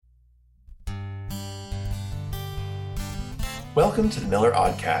Welcome to the Miller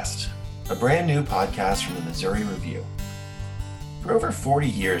Aud-cast, a brand new podcast from the Missouri Review. For over 40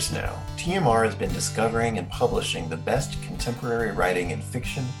 years now, TMR has been discovering and publishing the best contemporary writing in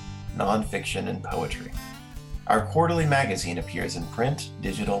fiction, nonfiction, and poetry. Our quarterly magazine appears in print,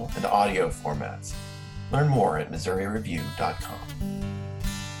 digital, and audio formats. Learn more at MissouriReview.com.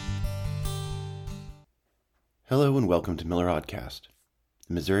 Hello and welcome to Miller Aud-cast,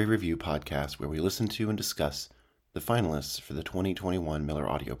 the Missouri Review podcast where we listen to and discuss the finalists for the 2021 Miller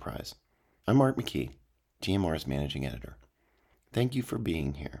Audio Prize. I'm Mark McKee, TMR's managing editor. Thank you for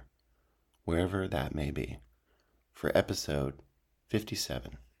being here, wherever that may be, for episode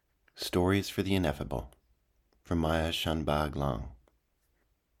 57, Stories for the Ineffable, from Maya Shanbhag Lang.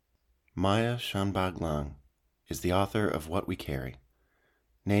 Maya Shanbhag Lang is the author of What We Carry,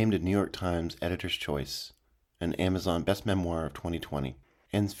 named a New York Times Editor's Choice, an Amazon Best Memoir of 2020,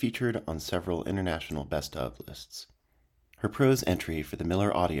 and featured on several international best of lists. Her prose entry for the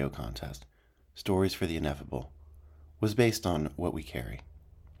Miller Audio Contest, Stories for the Ineffable, was based on What We Carry.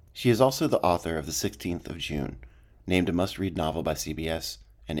 She is also the author of The 16th of June, named a must-read novel by CBS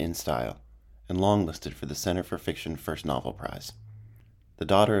and In Style, and longlisted for the Center for Fiction First Novel Prize. The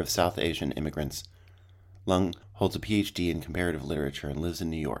daughter of South Asian immigrants, Lung holds a PhD in comparative literature and lives in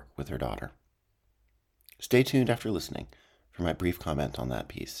New York with her daughter. Stay tuned after listening for my brief comment on that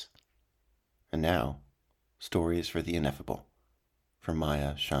piece. And now, Stories for the Ineffable, from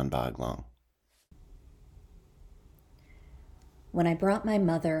Maya Shanbhag Lang. When I brought my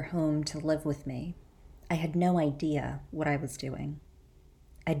mother home to live with me, I had no idea what I was doing.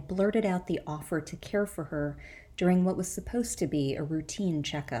 I'd blurted out the offer to care for her during what was supposed to be a routine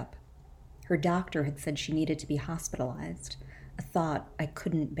checkup. Her doctor had said she needed to be hospitalized, a thought I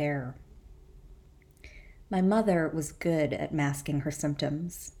couldn't bear. My mother was good at masking her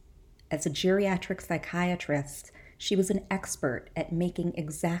symptoms. As a geriatric psychiatrist, she was an expert at making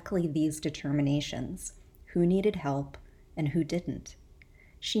exactly these determinations: who needed help and who didn't.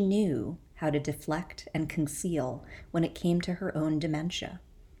 She knew how to deflect and conceal when it came to her own dementia,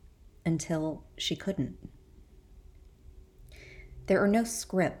 until she couldn't. There are no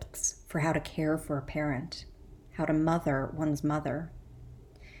scripts for how to care for a parent, how to mother one's mother.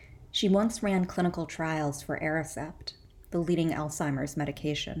 She once ran clinical trials for Aricept, the leading Alzheimer's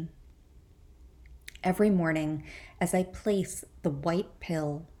medication. Every morning, as I place the white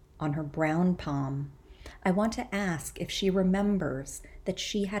pill on her brown palm, I want to ask if she remembers that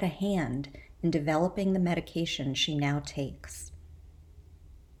she had a hand in developing the medication she now takes.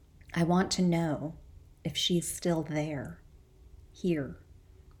 I want to know if she's still there, here,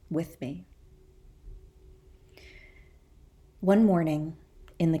 with me. One morning,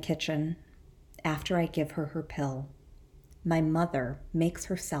 in the kitchen, after I give her her pill, my mother makes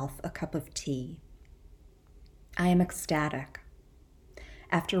herself a cup of tea. I am ecstatic.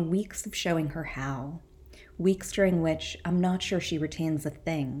 After weeks of showing her how, weeks during which I'm not sure she retains a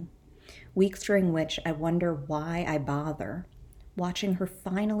thing, weeks during which I wonder why I bother, watching her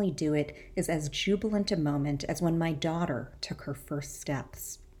finally do it is as jubilant a moment as when my daughter took her first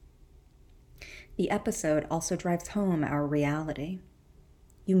steps. The episode also drives home our reality.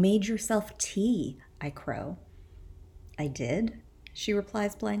 "You made yourself tea," I crow. "I did," she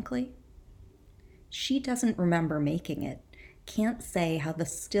replies blankly. She doesn't remember making it, can't say how the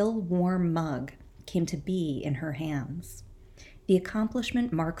still warm mug came to be in her hands. The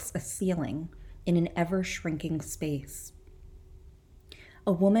accomplishment marks a ceiling in an ever-shrinking space.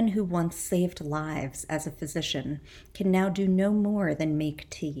 A woman who once saved lives as a physician can now do no more than make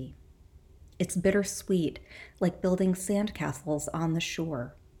tea. It's bittersweet, like building sandcastles on the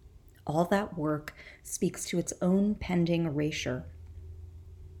shore. All that work speaks to its own pending erasure.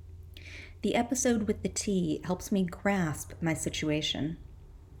 The episode with the tea helps me grasp my situation.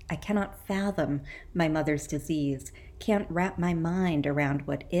 I cannot fathom my mother's disease, can't wrap my mind around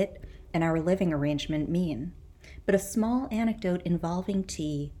what it and our living arrangement mean. But a small anecdote involving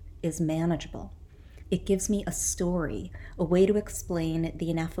tea is manageable. It gives me a story, a way to explain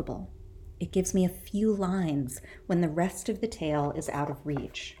the ineffable. It gives me a few lines when the rest of the tale is out of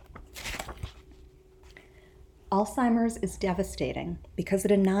reach. Alzheimer's is devastating because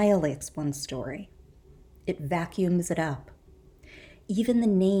it annihilates one's story. It vacuums it up. Even the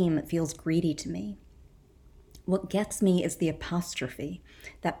name feels greedy to me. What gets me is the apostrophe,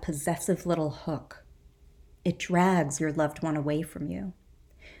 that possessive little hook. It drags your loved one away from you.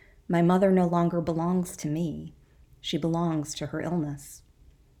 My mother no longer belongs to me. She belongs to her illness.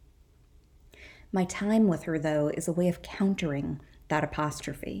 My time with her, though, is a way of countering that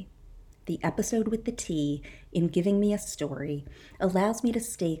apostrophe. The episode with the tea, in giving me a story, allows me to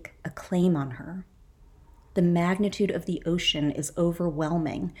stake a claim on her. The magnitude of the ocean is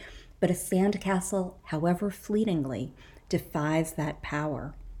overwhelming, but a sandcastle, however fleetingly, defies that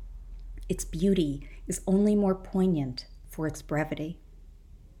power. Its beauty is only more poignant for its brevity.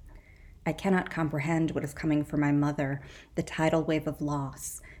 I cannot comprehend what is coming for my mother, the tidal wave of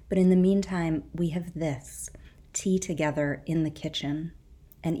loss, but in the meantime, we have this, tea together in the kitchen.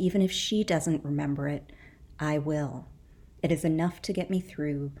 And even if she doesn't remember it, I will. It is enough to get me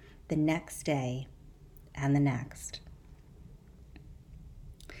through the next day and the next.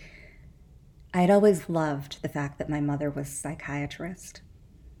 I had always loved the fact that my mother was a psychiatrist.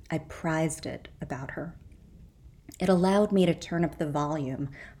 I prized it about her. It allowed me to turn up the volume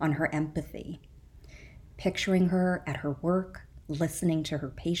on her empathy. Picturing her at her work, listening to her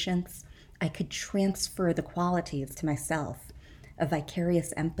patients, I could transfer the qualities to myself of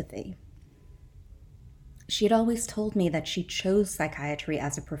vicarious empathy. She had always told me that she chose psychiatry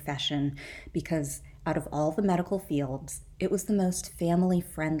as a profession because out of all the medical fields, it was the most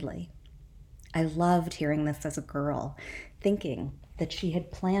family-friendly. I loved hearing this as a girl, thinking that she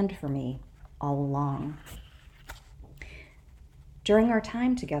had planned for me all along. During our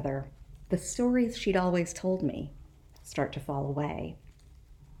time together, the stories she'd always told me start to fall away.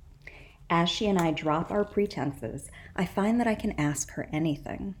 As she and I drop our pretenses, I find that I can ask her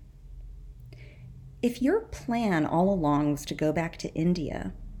anything. If your plan all along was to go back to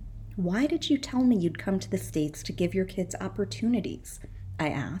India, why did you tell me you'd come to the States to give your kids opportunities? I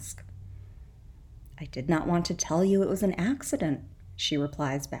ask. I did not want to tell you it was an accident, she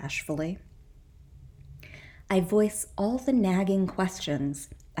replies bashfully. I voice all the nagging questions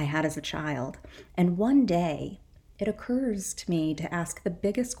I had as a child, and one day it occurs to me to ask the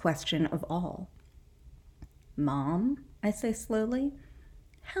biggest question of all. Mom, I say slowly,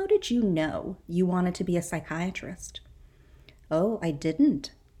 how did you know you wanted to be a psychiatrist? Oh, I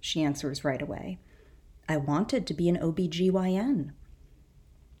didn't, she answers right away. I wanted to be an OB-GYN.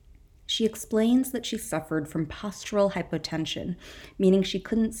 She explains that she suffered from postural hypotension, meaning she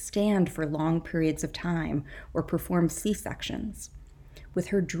couldn't stand for long periods of time or perform C-sections. With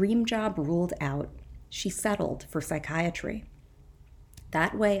her dream job ruled out, she settled for psychiatry.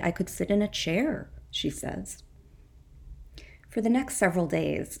 That way I could sit in a chair, she says. For the next several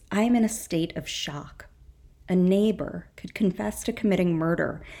days, I am in a state of shock. A neighbor could confess to committing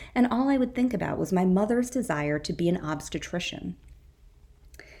murder, and all I would think about was my mother's desire to be an obstetrician.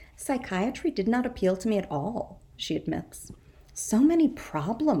 Psychiatry did not appeal to me at all, she admits. So many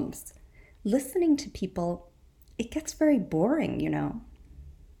problems. Listening to people, it gets very boring, you know.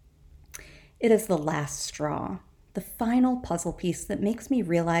 It is the last straw, the final puzzle piece that makes me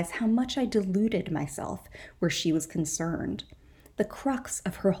realize how much I deluded myself where she was concerned. The crux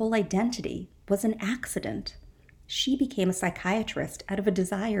of her whole identity was an accident. She became a psychiatrist out of a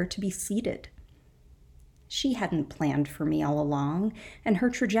desire to be seated. She hadn't planned for me all along, and her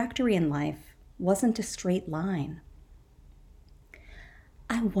trajectory in life wasn't a straight line.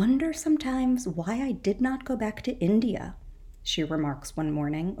 I wonder sometimes why I did not go back to India, she remarks one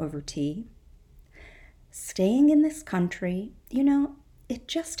morning over tea. Staying in this country, it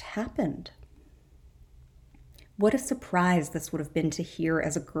just happened. What a surprise this would have been to hear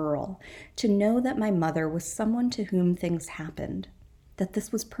as a girl, to know that my mother was someone to whom things happened, that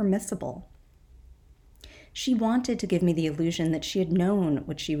this was permissible. She wanted to give me the illusion that she had known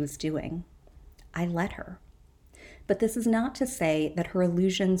what she was doing. I let her. But this is not to say that her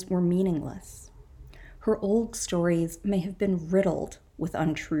illusions were meaningless. Her old stories may have been riddled with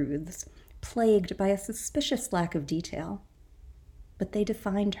untruths, plagued by a suspicious lack of detail. But they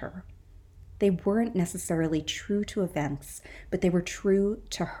defined her. They weren't necessarily true to events, but they were true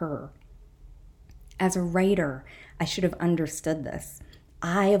to her. As a writer, I should have understood this.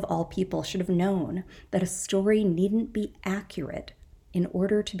 I, of all people, should have known that a story needn't be accurate in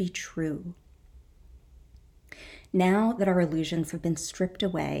order to be true. Now that our illusions have been stripped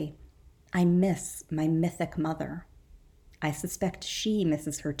away, I miss my mythic mother. I suspect she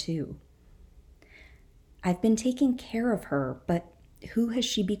misses her too. I've been taking care of her, but who has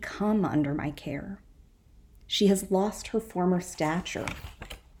she become under my care? She has lost her former stature.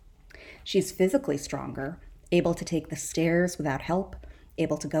 She's physically stronger, able to take the stairs without help,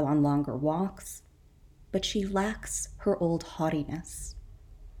 able to go on longer walks, but she lacks her old haughtiness.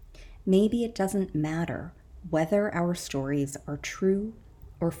 Maybe it doesn't matter whether our stories are true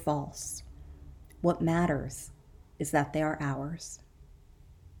or false. What matters is that they are ours.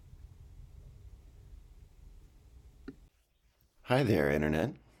 Hi there,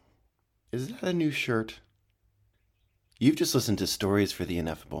 Internet. Is that a new shirt? You've just listened to Stories for the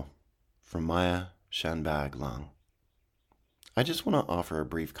Ineffable from Maya Shanbhag Lang. I just want to offer a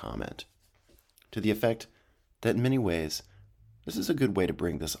brief comment to the effect that in many ways, this is a good way to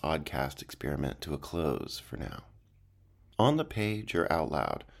bring this Aud-cast experiment to a close for now. On the page or out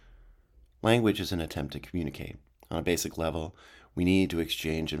loud, language is an attempt to communicate. On a basic level, we need to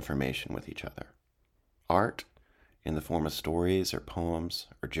exchange information with each other. Art, in the form of stories or poems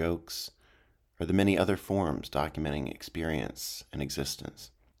or jokes, or the many other forms documenting experience and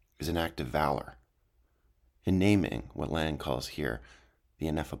existence, is an act of valor in naming what Lang calls here the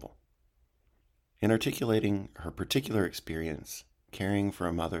ineffable. In articulating her particular experience, caring for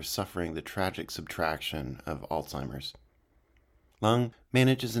a mother suffering the tragic subtraction of Alzheimer's, Lang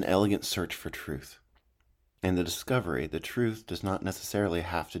manages an elegant search for truth, and the discovery that truth does not necessarily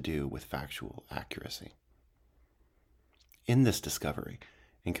have to do with factual accuracy. In this discovery,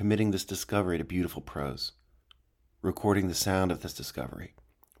 and committing this discovery to beautiful prose, recording the sound of this discovery,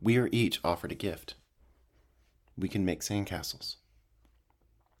 we are each offered a gift. We can make sandcastles.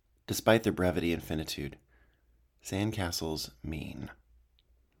 Despite their brevity and finitude, sandcastles mean.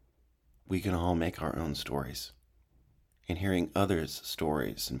 We can all make our own stories. And hearing others'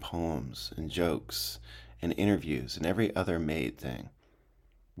 stories and poems and jokes and interviews and every other made thing,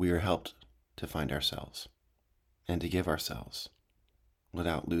 we are helped to find ourselves and to give ourselves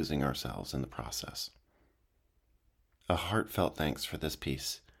without losing ourselves in the process. A heartfelt thanks for this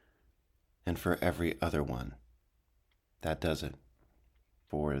piece and for every other one. That does it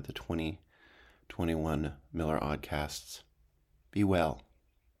for the 2021 Miller Aud-casts. Be well,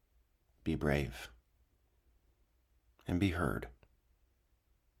 be brave, and be heard.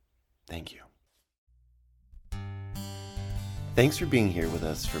 Thank you. Thanks for being here with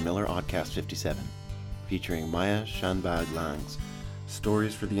us for Miller Aud-cast 57, featuring Maya Shanbhag Lang's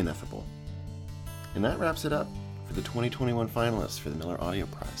Stories for the Ineffable. And that wraps it up for the 2021 finalists for the Miller Audio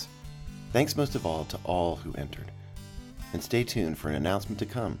Prize. Thanks most of all to all who entered. And stay tuned for an announcement to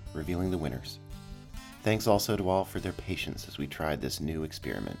come revealing the winners. Thanks also to all for their patience as we tried this new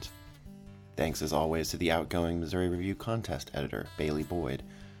experiment. Thanks as always to the outgoing Missouri Review contest editor, Bailey Boyd,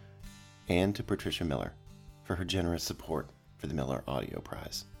 and to Patricia Miller for her generous support for the Miller Audio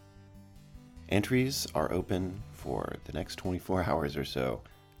Prize. Entries are open for the next 24 hours or so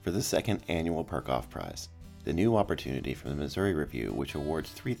for the second annual Perkoff Prize, the new opportunity from the Missouri Review which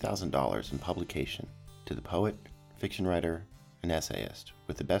awards $3,000 in publication to the poet, fiction writer, and essayist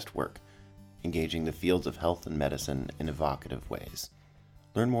with the best work, engaging the fields of health and medicine in evocative ways.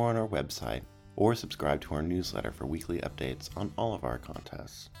 Learn more on our website or subscribe to our newsletter for weekly updates on all of our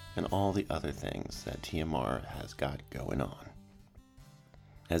contests and all the other things that TMR has got going on.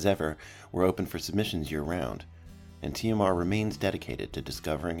 As ever, we're open for submissions year-round, and TMR remains dedicated to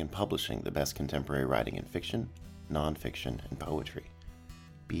discovering and publishing the best contemporary writing in fiction, nonfiction, and poetry.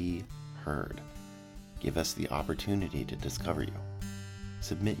 Be heard. Give us the opportunity to discover you.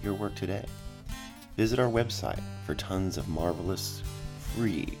 Submit your work today. Visit our website for tons of marvelous,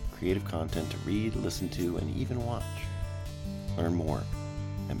 free, creative content to read, listen to, and even watch. Learn more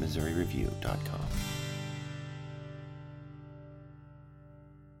at MissouriReview.com.